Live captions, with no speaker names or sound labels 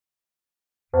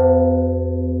Tonight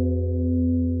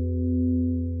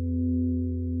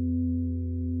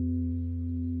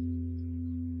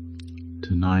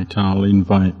I'll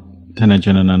invite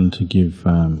Ajahn Anan to give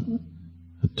a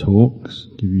talk,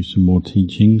 give you some more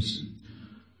teachings.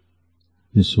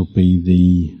 This will be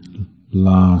the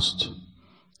last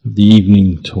of the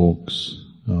evening talks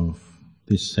of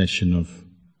this session of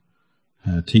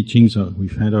teachings that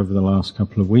we've had over the last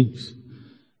couple of weeks.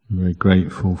 I'm very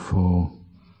grateful for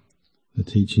the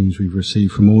teachings we've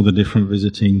received from all the different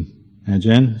visiting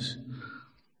Ajahns.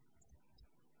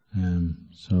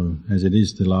 So as it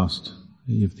is the last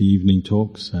of the evening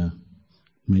talks,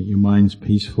 make your minds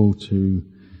peaceful to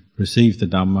receive the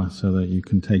Dhamma so that you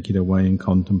can take it away and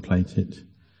contemplate it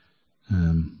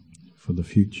for the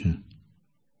future.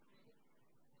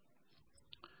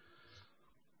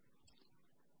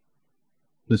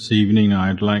 This evening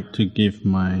I'd like to give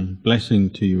my blessing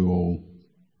to you all.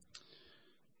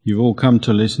 You've all come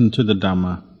to listen to the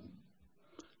Dhamma,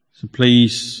 so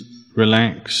please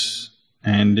relax,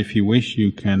 and if you wish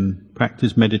you can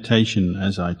practice meditation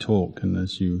as I talk and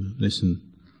as you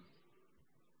listen.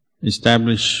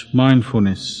 Establish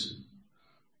mindfulness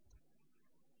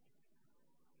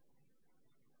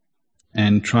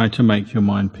and try to make your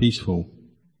mind peaceful.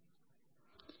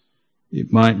 It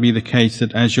might be the case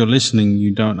that as you're listening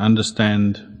you don't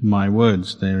understand my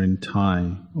words, they're in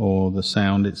Thai, or the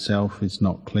sound itself is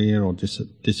not clear or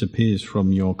disappears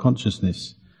from your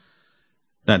consciousness.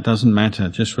 That doesn't matter,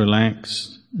 just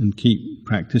relax and keep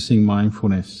practicing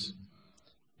mindfulness.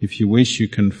 If you wish you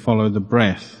can follow the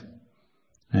breath,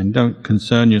 and don't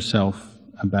concern yourself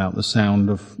about the sound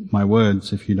of my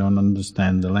words if you don't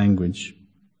understand the language.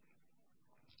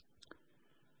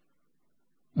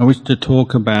 I wish to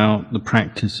talk about the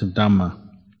practice of Dhamma.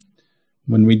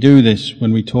 When we do this,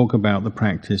 when we talk about the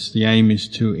practice, the aim is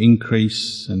to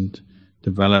increase and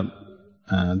develop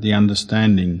the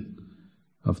understanding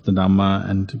of the Dhamma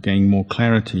and to gain more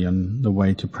clarity on the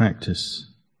way to practice.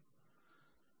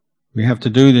 We have to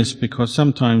do this because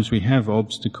sometimes we have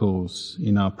obstacles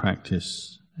in our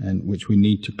practice and which we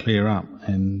need to clear up,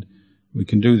 and we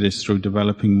can do this through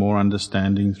developing more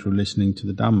understanding through listening to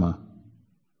the Dhamma.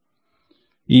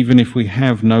 Even if we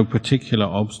have no particular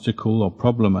obstacle or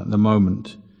problem at the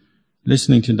moment,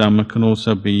 listening to Dhamma can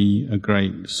also be a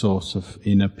great source of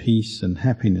inner peace and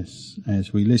happiness.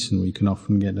 As we listen, we can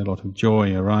often get a lot of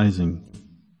joy arising.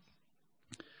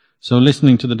 So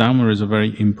listening to the Dhamma is a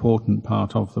very important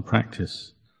part of the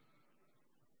practice.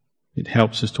 It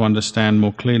helps us to understand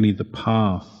more clearly the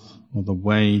path or the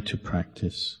way to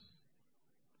practice.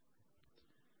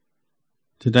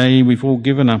 Today we've all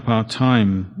given up our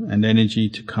time and energy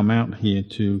to come out here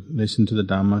to listen to the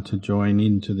Dhamma, to join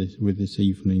into this with this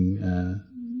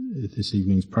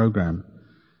evening's program.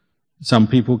 Some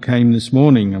people came this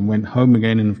morning and went home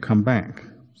again and have come back.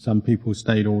 Some people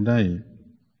stayed all day.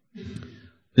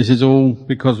 This is all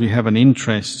because we have an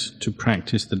interest to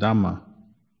practice the Dhamma.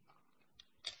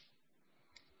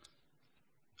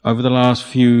 Over the last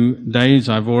few days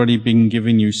I've already been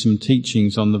giving you some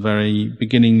teachings on the very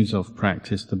beginnings of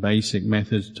practice, the basic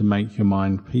methods to make your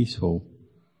mind peaceful.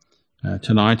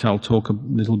 Tonight I'll talk a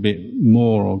little bit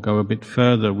more or go a bit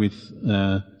further with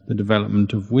the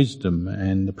development of wisdom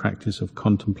and the practice of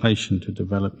contemplation to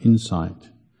develop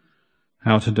insight.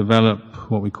 How to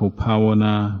develop what we call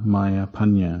pavana maya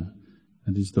panya,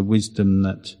 that is the wisdom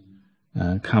that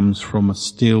comes from a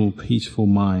still, peaceful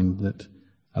mind that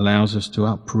allows us to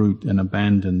uproot and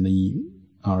abandon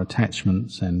our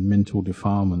attachments and mental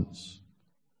defilements.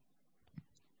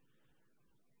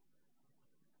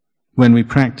 When we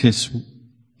practice,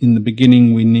 in the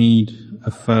beginning we need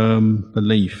a firm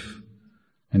belief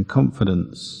and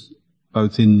confidence,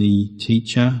 both in the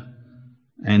teacher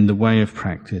and the way of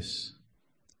practice.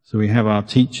 So we have our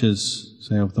teachers,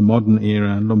 say of the modern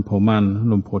era, Lumpo Man,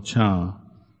 Lumpo Cha.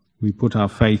 We put our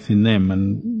faith in them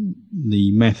and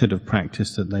the method of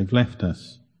practice that they've left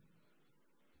us.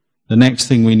 The next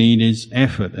thing we need is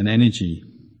effort and energy.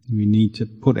 We need to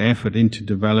put effort into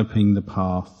developing the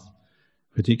path,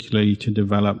 particularly to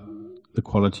develop the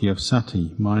quality of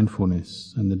sati,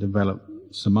 mindfulness, and to develop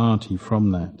samadhi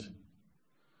from that.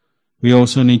 We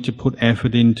also need to put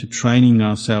effort into training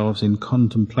ourselves in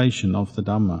contemplation of the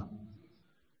Dhamma,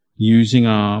 using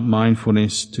our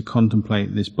mindfulness to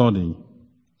contemplate this body,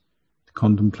 to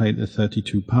contemplate the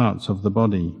 32 parts of the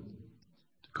body,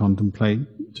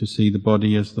 to see the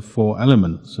body as the 4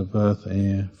 elements of earth,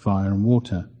 air, fire and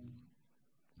water.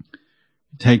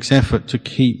 It takes effort to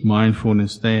keep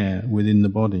mindfulness there within the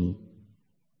body.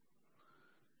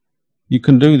 You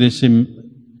can do this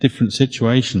in different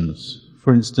situations.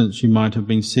 For instance, you might have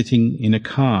been sitting in a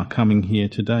car coming here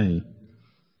today.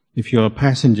 If you're a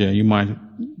passenger, you might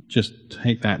just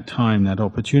take that time, that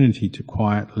opportunity to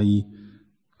quietly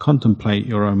contemplate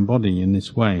your own body in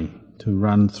this way, to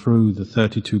run through the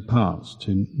 32 parts,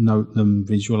 to note them,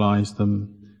 visualize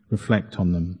them, reflect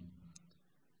on them.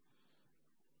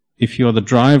 If you're the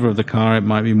driver of the car, it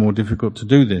might be more difficult to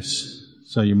do this,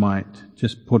 so you might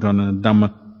just put on a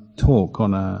Dhamma talk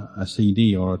on a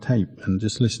CD or a tape and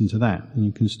just listen to that, and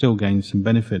you can still gain some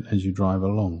benefit as you drive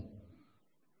along.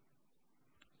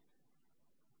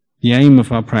 The aim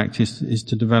of our practice is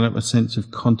to develop a sense of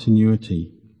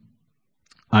continuity.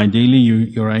 Ideally,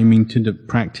 you're aiming to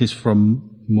practice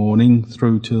from morning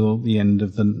through till the end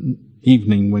of the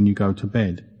evening when you go to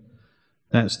bed.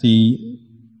 That's the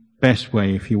best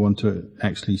way if you want to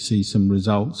actually see some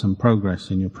results and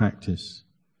progress in your practice.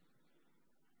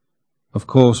 Of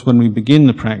course, when we begin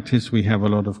the practice, we have a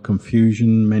lot of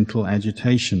confusion, mental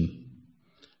agitation.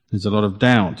 There's a lot of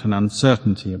doubt and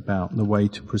uncertainty about the way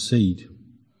to proceed.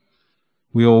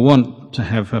 We all want to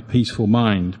have a peaceful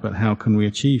mind, but how can we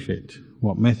achieve it?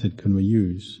 What method can we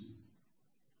use?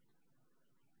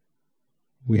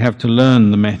 We have to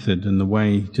learn the method and the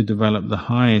way to develop the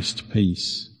highest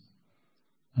peace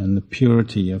and the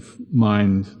purity of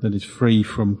mind that is free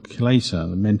from kilesa,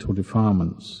 the mental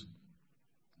defilements.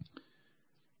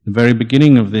 The very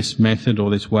beginning of this method or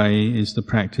this way is the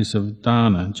practice of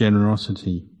dana,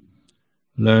 generosity,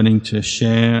 learning to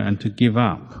share and to give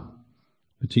up,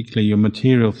 particularly your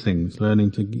material things,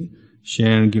 learning to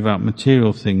share and give up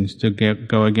material things to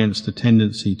go against the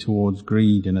tendency towards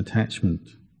greed and attachment.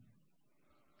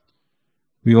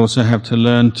 We also have to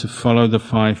learn to follow the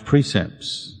 5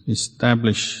 precepts,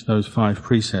 establish those 5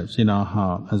 precepts in our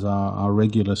heart as our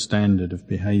regular standard of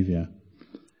behavior.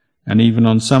 And even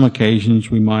on some occasions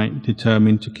we might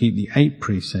determine to keep the 8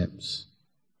 precepts.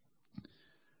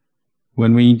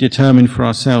 When we determine for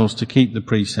ourselves to keep the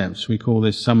precepts, we call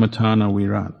this samatthana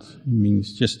virat. It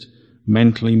means just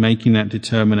mentally making that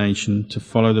determination to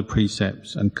follow the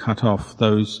precepts and cut off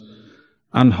those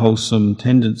unwholesome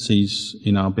tendencies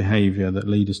in our behavior that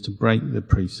lead us to break the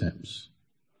precepts.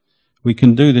 We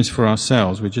can do this for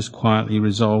ourselves. We just quietly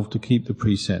resolve to keep the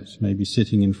precepts, maybe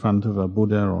sitting in front of a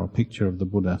Buddha or a picture of the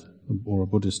Buddha or a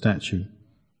Buddha statue.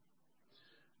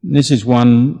 This is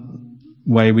one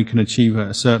way we can achieve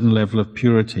a certain level of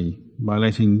purity, by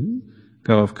letting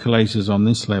go of kilesas on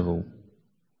this level.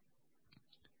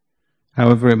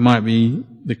 However, it might be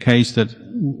the case that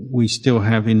we still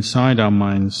have inside our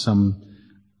minds some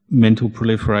mental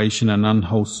proliferation and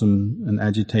unwholesome and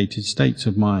agitated states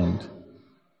of mind.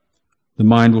 The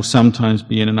mind will sometimes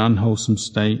be in an unwholesome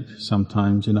state,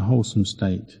 sometimes in a wholesome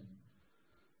state.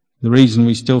 The reason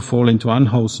we still fall into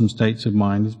unwholesome states of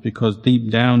mind is because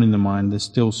deep down in the mind there's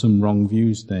still some wrong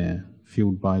views there,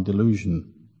 fueled by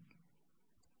delusion.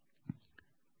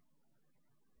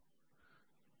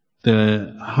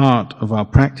 The heart of our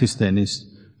practice then is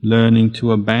learning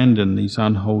to abandon these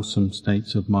unwholesome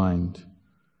states of mind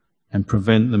and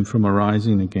prevent them from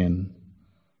arising again,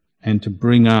 and to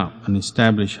bring up and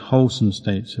establish wholesome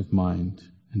states of mind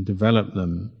and develop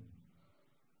them.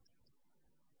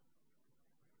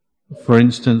 For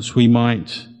instance, we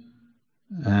might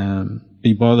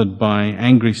be bothered by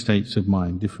angry states of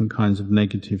mind, different kinds of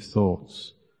negative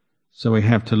thoughts. So we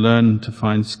have to learn to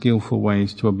find skillful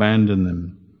ways to abandon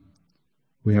them.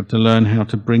 We have to learn how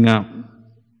to bring up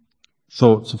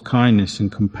thoughts of kindness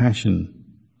and compassion.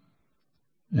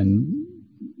 And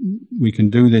we can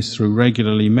do this through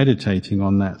regularly meditating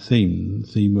on that theme, the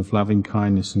theme of loving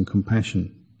kindness and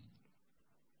compassion.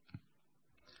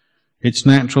 It's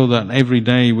natural that every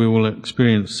day we will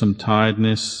experience some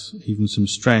tiredness, even some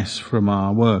stress from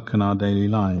our work and our daily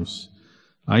lives.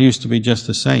 I used to be just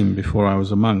the same before I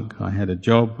was a monk. I had a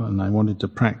job and I wanted to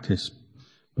practice,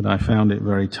 but I found it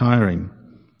very tiring.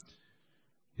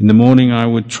 In the morning I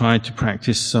would try to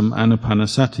practice some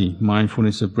anapanasati,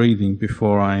 mindfulness of breathing,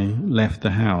 before I left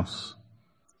the house.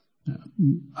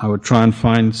 I would try and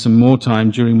find some more time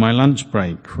during my lunch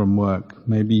break from work,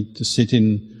 maybe to sit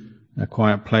in a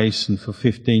quiet place, and for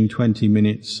 15-20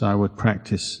 minutes I would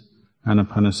practice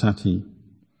anapanasati.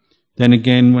 Then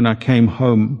again, when I came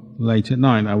home late at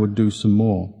night, I would do some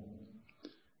more.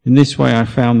 In this way I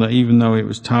found that even though it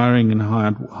was tiring and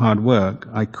hard work,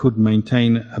 I could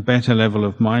maintain a better level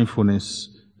of mindfulness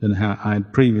than how I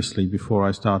had previously before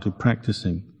I started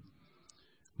practicing.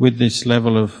 With this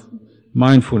level of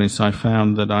mindfulness, I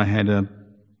found that I had a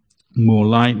more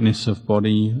lightness of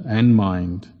body and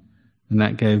mind, and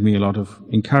that gave me a lot of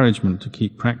encouragement to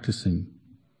keep practicing.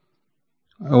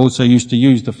 I also used to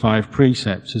use the 5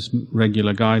 precepts as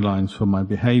regular guidelines for my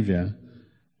behavior,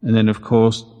 and then of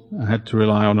course I had to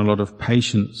rely on a lot of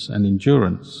patience and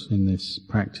endurance in this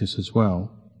practice as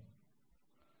well.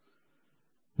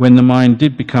 When the mind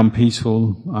did become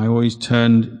peaceful, I always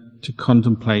turned to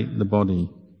contemplate the body.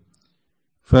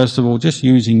 First of all, just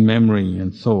using memory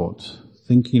and thought,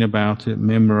 thinking about it,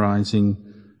 memorizing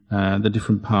the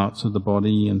different parts of the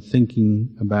body and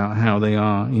thinking about how they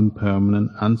are impermanent,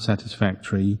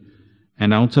 unsatisfactory,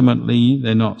 and ultimately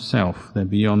they're not self, they're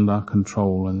beyond our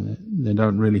control and they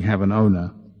don't really have an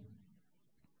owner.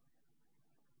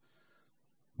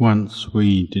 Once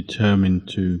we determine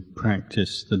to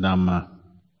practice the Dhamma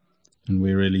and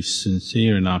we're really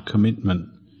sincere in our commitment,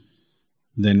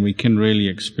 then we can really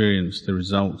experience the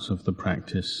results of the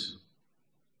practice.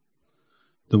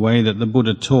 The way that the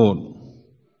Buddha taught,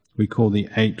 we call the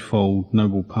Eightfold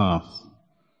Noble Path.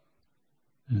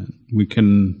 We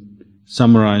can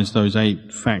summarize those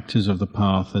 8 factors of the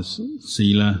path as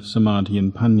Sila, Samadhi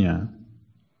and Panya.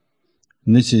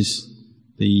 And this is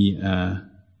the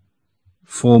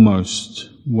foremost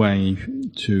way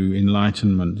to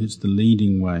enlightenment. It's the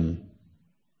leading way.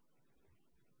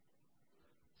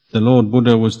 The Lord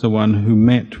Buddha was the one who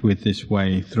met with this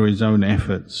way through his own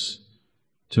efforts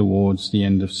towards the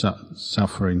end of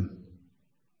suffering.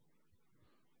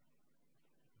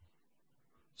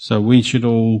 So we should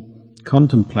all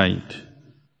contemplate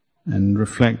and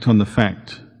reflect on the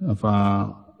fact of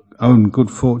our own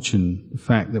good fortune, the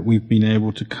fact that we've been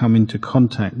able to come into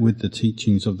contact with the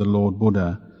teachings of the Lord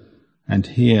Buddha and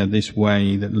hear this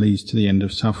way that leads to the end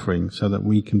of suffering so that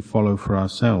we can follow for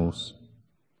ourselves.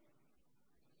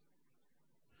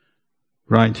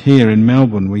 Right here in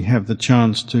Melbourne, we have the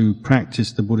chance to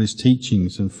practice the Buddhist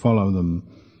teachings and follow them.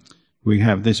 We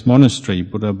have this monastery,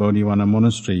 Buddha Bodhivana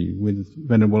Monastery, with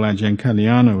Venerable Ajahn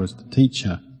Kalyano as the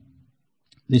teacher.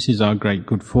 This is our great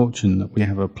good fortune that we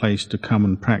have a place to come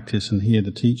and practice and hear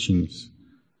the teachings.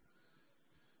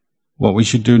 What we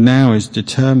should do now is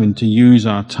determine to use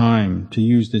our time, to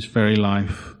use this very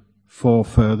life for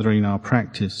furthering our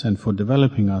practice and for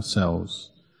developing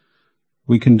ourselves.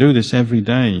 We can do this every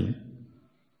day.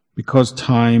 Because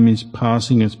time is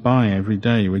passing us by every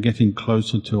day, we're getting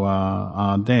closer to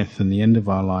our death and the end of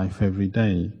our life every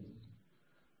day.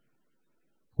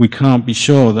 We can't be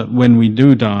sure that when we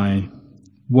do die,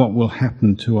 what will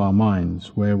happen to our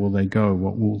minds? Where will they go?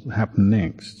 What will happen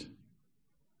next?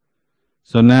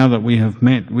 So now that we have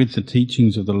met with the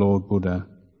teachings of the Lord Buddha,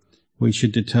 we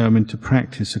should determine to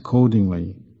practice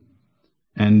accordingly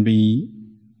and be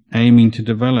aiming to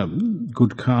develop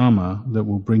good karma that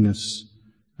will bring us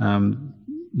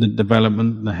the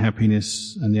development, the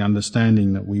happiness and the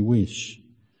understanding that we wish.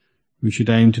 We should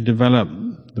aim to develop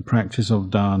the practice of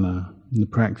dana and the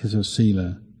practice of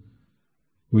sila.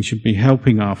 We should be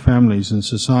helping our families and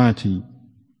society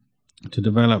to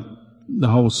develop the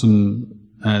wholesome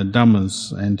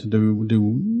dhammas and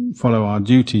to follow our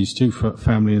duties to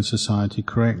family and society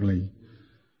correctly.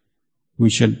 We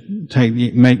should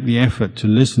make the effort to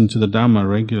listen to the Dhamma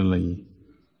regularly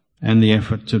and the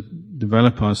effort to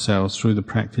develop ourselves through the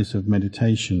practice of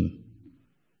meditation.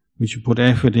 We should put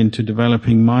effort into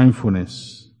developing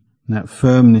mindfulness, and that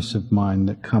firmness of mind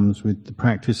that comes with the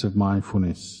practice of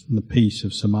mindfulness and the peace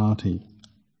of samadhi.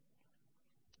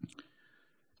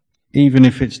 Even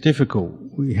if it's difficult,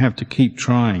 we have to keep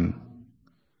trying,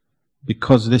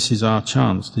 because this is our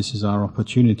chance, this is our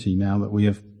opportunity now that we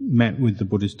have met with the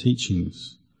Buddha's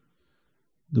teachings.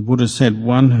 The Buddha said,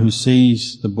 one who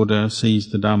sees the Buddha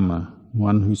sees the Dhamma.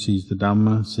 One who sees the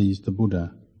Dhamma sees the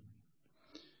Buddha.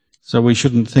 So we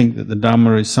shouldn't think that the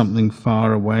Dhamma is something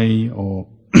far away or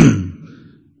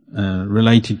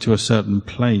related to a certain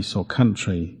place or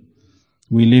country.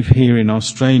 We live here in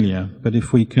Australia, but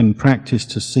if we can practice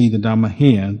to see the Dhamma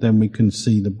here, then we can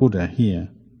see the Buddha here.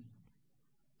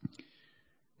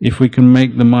 If we can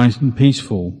make the mind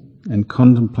peaceful and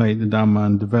contemplate the Dhamma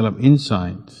and develop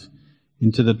insight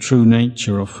into the true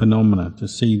nature of phenomena, to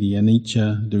see the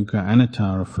anicca, dukkha,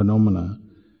 anatta of phenomena,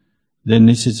 then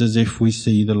this is as if we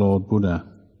see the Lord Buddha.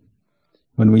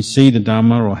 When we see the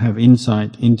Dhamma or have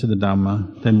insight into the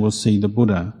Dhamma, then we'll see the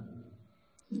Buddha.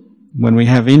 When we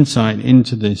have insight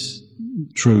into this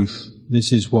truth,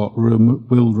 this is what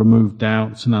will remove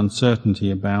doubts and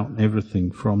uncertainty about everything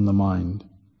from the mind.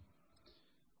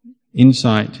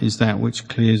 Insight is that which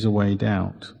clears away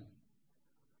doubt.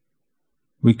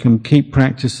 We can keep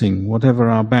practicing, whatever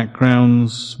our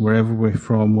backgrounds, wherever we're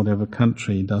from, whatever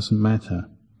country, doesn't matter.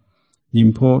 The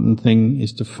important thing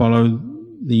is to follow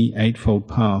the Eightfold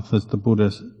Path as the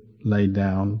Buddha laid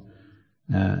down,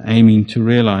 aiming to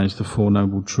realize the Four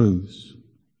Noble Truths.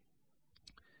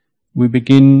 We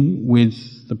begin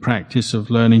with the practice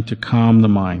of learning to calm the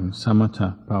mind,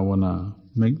 samatha bhavana.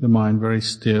 Make the mind very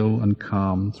still and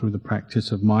calm through the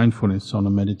practice of mindfulness on a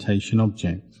meditation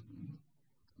object.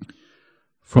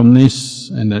 From this,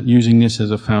 and using this as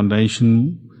a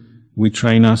foundation, we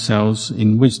train ourselves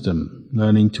in wisdom,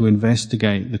 learning to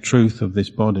investigate the truth of this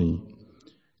body,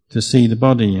 to see the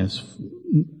body as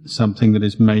something that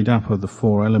is made up of the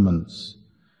four elements,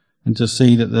 and to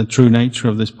see that the true nature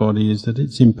of this body is that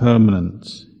it's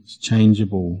impermanent, it's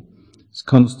changeable, it's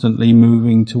constantly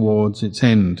moving towards its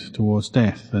end, towards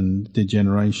death and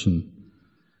degeneration,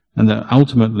 and that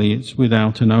ultimately it's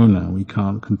without an owner. We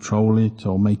can't control it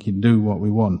or make it do what we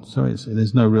want, so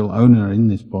there's no real owner in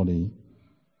this body.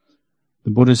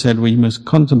 The Buddha said we must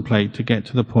contemplate to get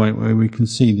to the point where we can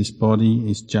see this body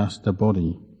is just a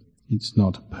body. It's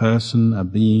not a person, a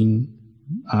being,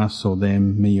 us or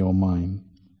them, me or mine.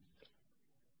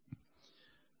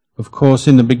 Of course,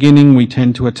 in the beginning we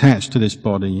tend to attach to this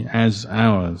body as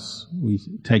ours. We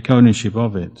take ownership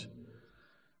of it.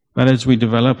 But as we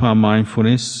develop our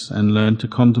mindfulness and learn to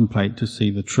contemplate to see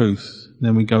the truth,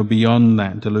 then we go beyond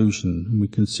that delusion and we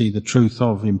can see the truth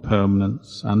of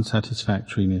impermanence,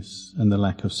 unsatisfactoriness and the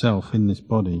lack of self in this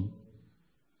body.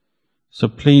 So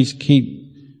please keep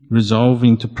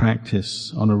resolving to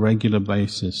practice on a regular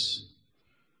basis.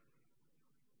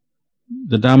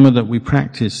 The Dhamma that we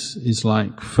practice is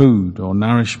like food or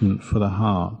nourishment for the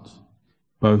heart.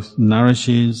 Both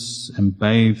nourishes and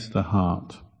bathes the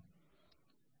heart.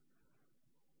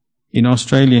 In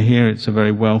Australia here, it's a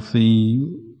very wealthy,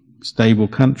 stable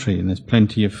country, and there's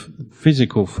plenty of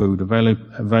physical food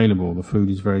available. The food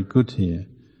is very good here.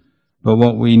 But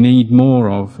what we need more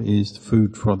of is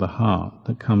food for the heart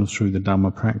that comes through the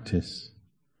Dhamma practice.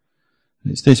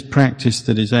 It's this practice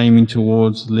that is aiming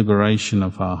towards liberation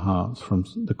of our hearts from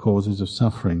the causes of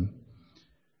suffering.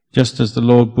 Just as the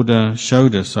Lord Buddha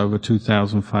showed us over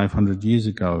 2,500 years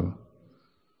ago.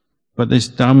 But this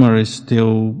Dhamma is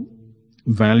still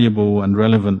valuable and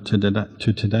relevant to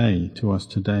today, to us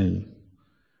today.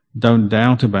 Don't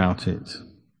doubt about it,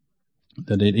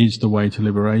 that it is the way to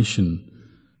liberation.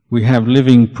 We have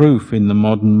living proof in the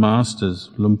modern masters,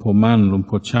 Lumpur Man,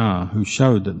 Lumpur Cha, who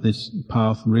showed that this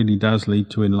path really does lead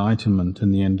to enlightenment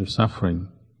and the end of suffering.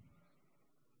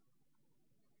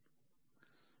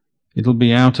 It'll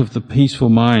be out of the peaceful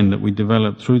mind that we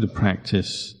develop through the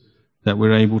practice that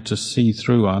we're able to see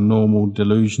through our normal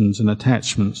delusions and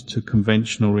attachments to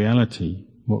conventional reality,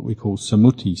 what we call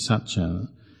samuti, satya,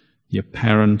 the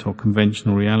apparent or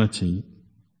conventional reality.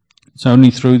 It's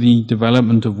only through the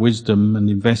development of wisdom and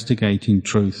investigating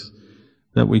truth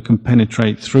that we can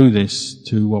penetrate through this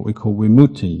to what we call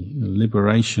vimutti,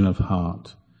 liberation of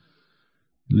heart.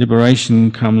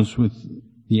 Liberation comes with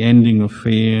the ending of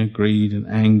fear, greed and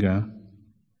anger.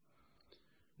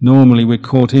 Normally we're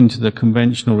caught into the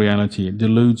conventional reality. It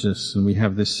deludes us and we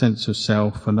have this sense of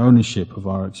self and ownership of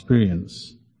our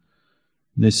experience.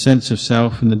 This sense of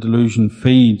self and the delusion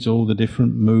feeds all the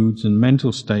different moods and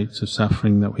mental states of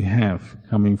suffering that we have,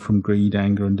 coming from greed,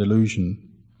 anger and delusion.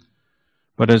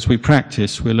 But as we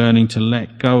practice, we're learning to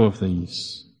let go of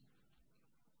these.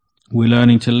 We're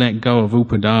learning to let go of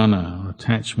upadana, or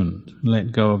attachment,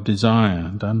 let go of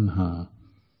desire, tanha.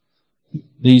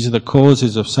 These are the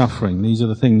causes of suffering. These are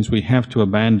the things we have to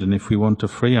abandon if we want to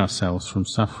free ourselves from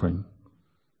suffering.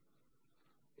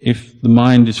 If the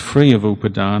mind is free of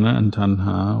upadana and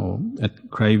tanha, or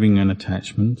craving and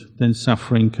attachment, then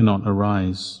suffering cannot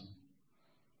arise.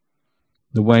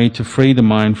 The way to free the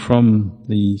mind from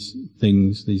these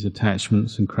things, these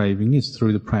attachments and craving, is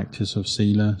through the practice of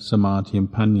sila, samadhi and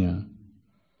panya.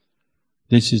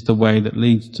 This is the way that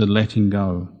leads to letting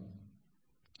go.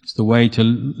 It's the way to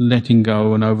letting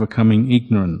go and overcoming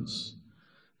ignorance.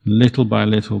 Little by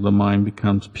little the mind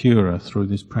becomes purer through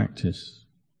this practice.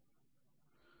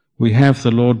 We have the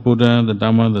Lord Buddha, the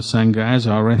Dhamma, the Sangha as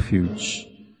our refuge,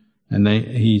 and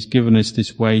He's given us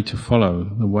this way to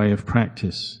follow, the way of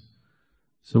practice.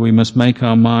 So we must make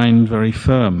our mind very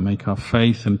firm, make our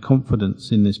faith and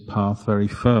confidence in this path very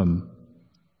firm.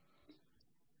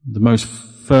 The most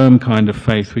firm kind of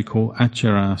faith we call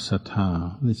achara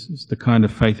sattha. This is the kind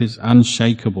of faith that's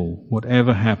unshakable.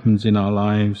 Whatever happens in our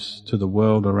lives, to the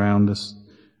world around us,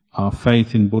 our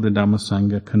faith in Buddha, Dhamma,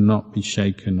 Sangha cannot be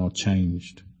shaken or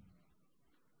changed.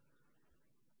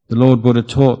 The Lord Buddha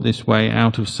taught this way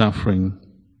out of suffering.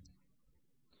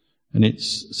 And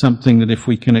it's something that if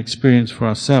we can experience for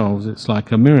ourselves, it's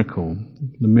like a miracle.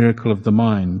 The miracle of the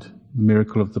mind, the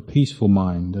miracle of the peaceful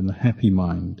mind and the happy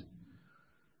mind.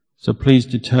 So please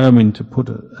determine to put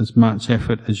as much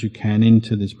effort as you can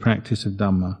into this practice of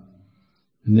Dhamma,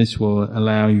 and this will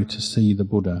allow you to see the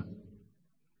Buddha.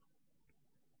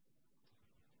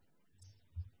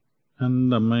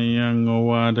 Andamayang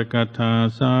ovadakatha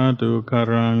sadhu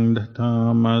karang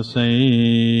dhamase.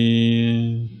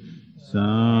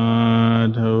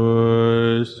 Sadhu,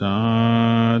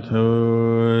 sadhu,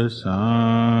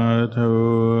 sadhu,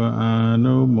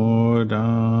 anumodam.